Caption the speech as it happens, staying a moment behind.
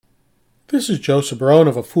This is Joseph Barone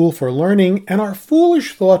of A Fool for Learning, and our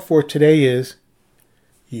foolish thought for today is,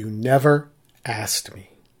 you never asked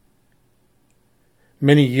me.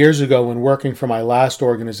 Many years ago, when working for my last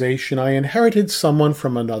organization, I inherited someone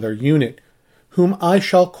from another unit, whom I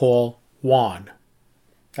shall call Juan.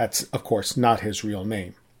 That's, of course, not his real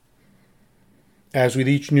name. As with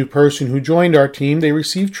each new person who joined our team, they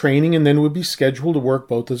received training and then would be scheduled to work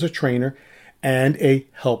both as a trainer and a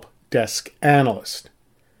help desk analyst.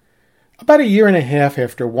 About a year and a half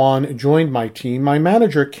after Juan joined my team, my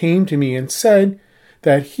manager came to me and said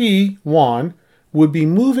that he, Juan, would be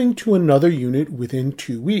moving to another unit within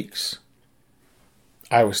 2 weeks.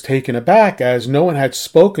 I was taken aback as no one had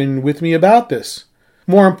spoken with me about this.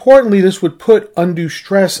 More importantly, this would put undue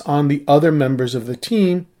stress on the other members of the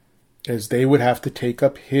team as they would have to take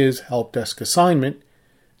up his help desk assignment,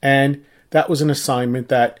 and that was an assignment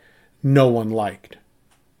that no one liked.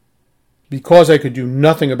 Because I could do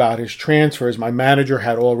nothing about his transfer as my manager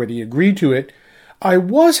had already agreed to it, I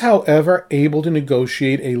was, however, able to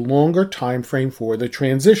negotiate a longer time frame for the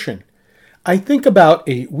transition. I think about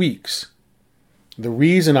 8 weeks. The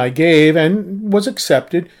reason I gave and was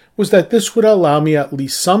accepted was that this would allow me at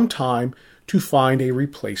least some time to find a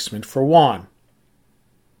replacement for Juan.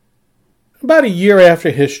 About a year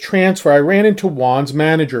after his transfer, I ran into Juan's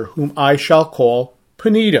manager, whom I shall call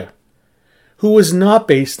Panita, who was not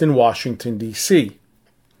based in Washington, D.C.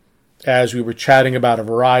 As we were chatting about a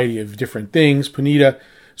variety of different things, Panita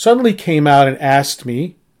suddenly came out and asked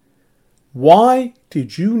me, "Why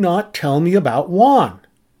did you not tell me about Juan?"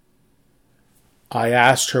 I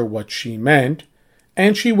asked her what she meant,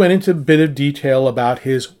 and she went into a bit of detail about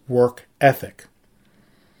his work ethic.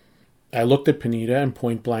 I looked at Panita and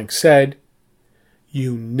point blank said,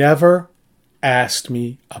 "You never asked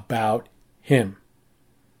me about him.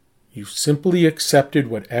 You simply accepted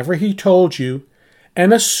whatever he told you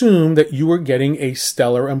and assumed that you were getting a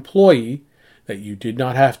stellar employee that you did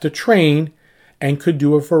not have to train and could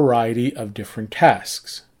do a variety of different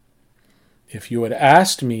tasks. If you had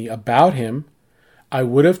asked me about him, I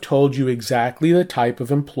would have told you exactly the type of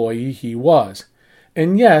employee he was.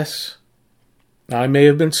 And yes, I may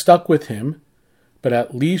have been stuck with him, but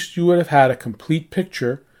at least you would have had a complete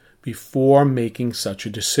picture before making such a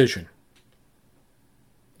decision."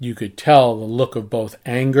 You could tell the look of both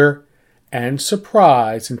anger and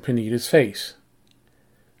surprise in Panita's face.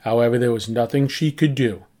 However, there was nothing she could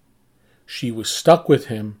do. She was stuck with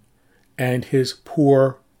him and his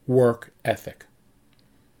poor work ethic.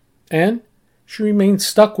 And she remained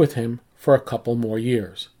stuck with him for a couple more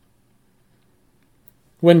years.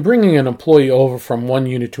 When bringing an employee over from one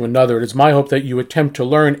unit to another, it is my hope that you attempt to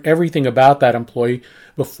learn everything about that employee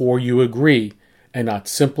before you agree, and not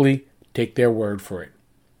simply take their word for it.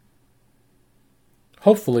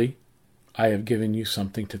 Hopefully, I have given you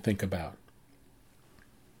something to think about.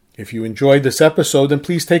 If you enjoyed this episode, then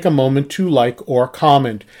please take a moment to like or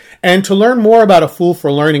comment. And to learn more about A Fool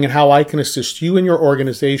for Learning and how I can assist you and your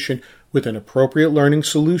organization with an appropriate learning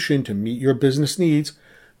solution to meet your business needs,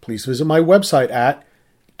 please visit my website at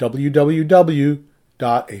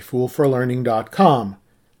www.afoolforlearning.com.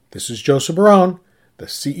 This is Joseph Barone, the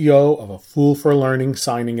CEO of A Fool for Learning,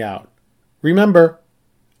 signing out. Remember,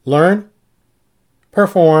 learn,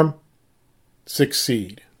 perform,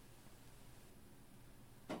 succeed.